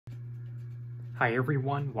Hi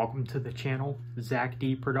everyone, welcome to the channel. Zach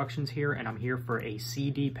D Productions here, and I'm here for a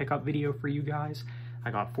CD pickup video for you guys. I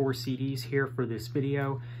got 4 CDs here for this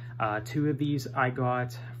video. 2 of these I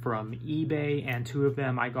got from eBay, and 2 of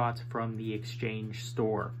them I got from the Exchange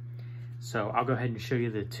store. So I'll go ahead and show you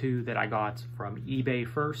the 2 that I got from eBay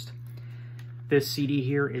first. This CD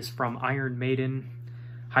here is from Iron Maiden,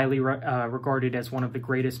 highly regarded as one of the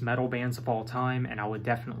greatest metal bands of all time, and I would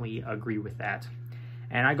definitely agree with that.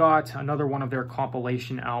 And I got another one of their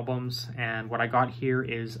compilation albums, and what I got here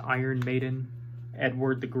is Iron Maiden,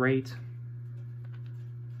 Edward the Great.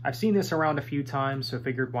 I've seen this around a few times, so I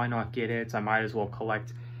figured why not get it. I might as well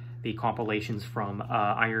collect the compilations from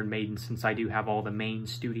Iron Maiden since I do have all the main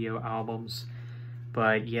studio albums.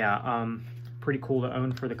 But yeah, pretty cool to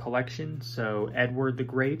own for the collection. So Edward the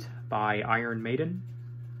Great by Iron Maiden.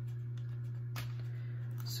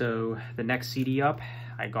 So the next CD up,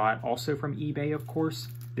 I got also from eBay, of course.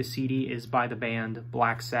 This CD is by the band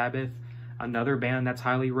Black Sabbath, another band that's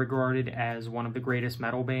highly regarded as one of the greatest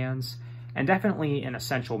metal bands, and definitely an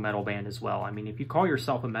essential metal band as well. I mean, if you call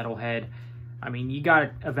yourself a metalhead, I mean, you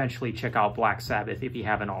gotta eventually check out Black Sabbath if you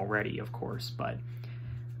haven't already, of course. But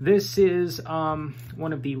this is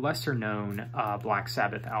one of the lesser-known Black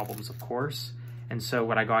Sabbath albums, of course. And so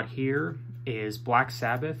what I got here is Black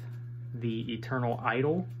Sabbath, The Eternal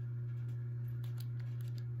Idol.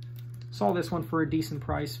 Saw this one for a decent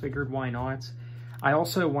price, figured why not. I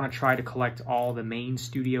also want to try to collect all the main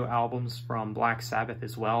studio albums from Black Sabbath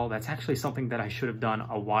as well. That's actually something that I should have done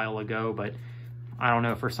a while ago, but I don't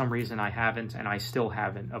know, for some reason I haven't, and I still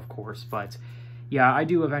haven't, of course. But yeah, I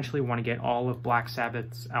do eventually want to get all of Black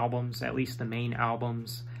Sabbath's albums, at least the main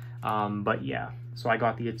albums. But yeah, so I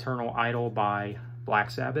got The Eternal Idol by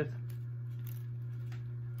Black Sabbath.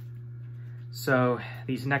 So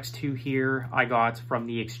these next 2 here I got from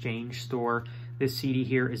the Exchange store. This CD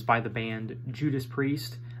here is by the band Judas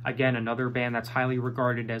Priest. Again, another band that's highly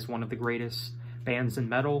regarded as one of the greatest bands in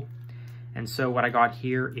metal. And so what I got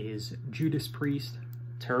here is Judas Priest,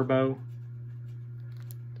 Turbo.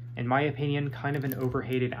 In my opinion, kind of an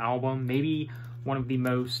overhated album. Maybe one of the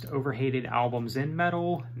most overhated albums in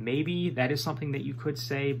metal. Maybe that is something that you could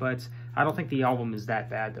say, but I don't think the album is that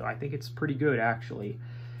bad though. I think it's pretty good actually.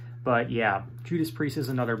 But yeah, Judas Priest is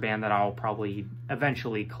another band that I'll probably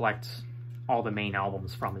eventually collect all the main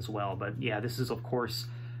albums from as well. But yeah, this is of course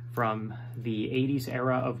from the 80s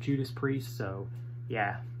era of Judas Priest, so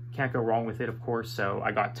yeah, can't go wrong with it, of course. So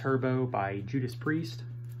I got Turbo by Judas Priest.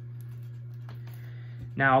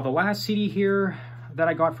 Now the last CD here that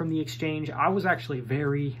I got from the Exchange, I was actually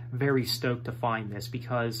very, very stoked to find this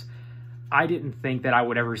because I didn't think that I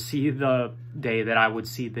would ever see the day that I would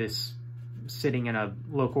see this sitting in a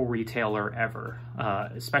local retailer ever,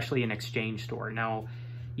 especially an Exchange store. Now,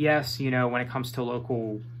 yes, you know, when it comes to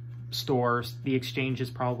local stores, the Exchange is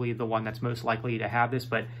probably the one that's most likely to have this,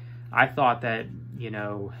 but I thought that, you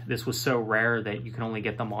know, this was so rare that you can only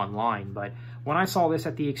get them online. But when I saw this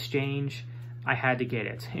at the Exchange, I had to get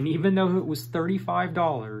it. And even though it was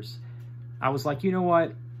 $35, I was like, you know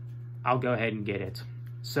what? I'll go ahead and get it.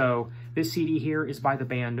 So this CD here is by the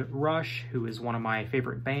band Rush, who is one of my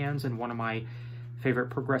favorite bands and one of my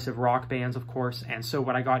favorite progressive rock bands, of course. And so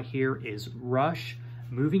what I got here is Rush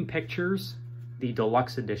Moving Pictures, the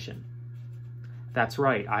deluxe edition. That's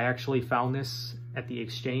right, I actually found this at the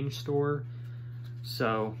Exchange store.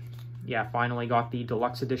 So yeah, finally got the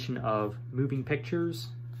deluxe edition of Moving Pictures.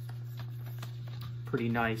 Pretty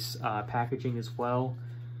nice packaging as well.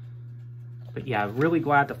 But yeah, really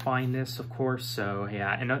glad to find this, of course. So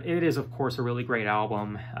yeah, and it is, of course, a really great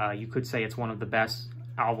album. You could say it's one of the best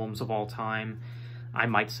albums of all time. I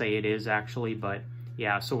might say it is, actually. But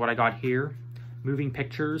yeah, so what I got here, Moving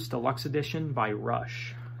Pictures Deluxe Edition by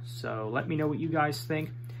Rush. So let me know what you guys think.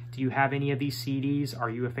 Do you have any of these CDs? Are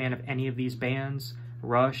you a fan of any of these bands?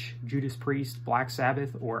 Rush, Judas Priest, Black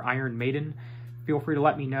Sabbath, or Iron Maiden? Feel free to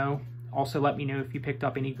let me know. Also, let me know if you picked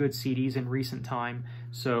up any good CDs in recent time.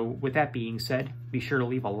 So with that being said, be sure to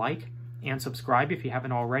leave a like and subscribe if you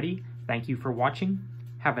haven't already. Thank you for watching.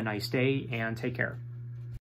 Have a nice day and take care.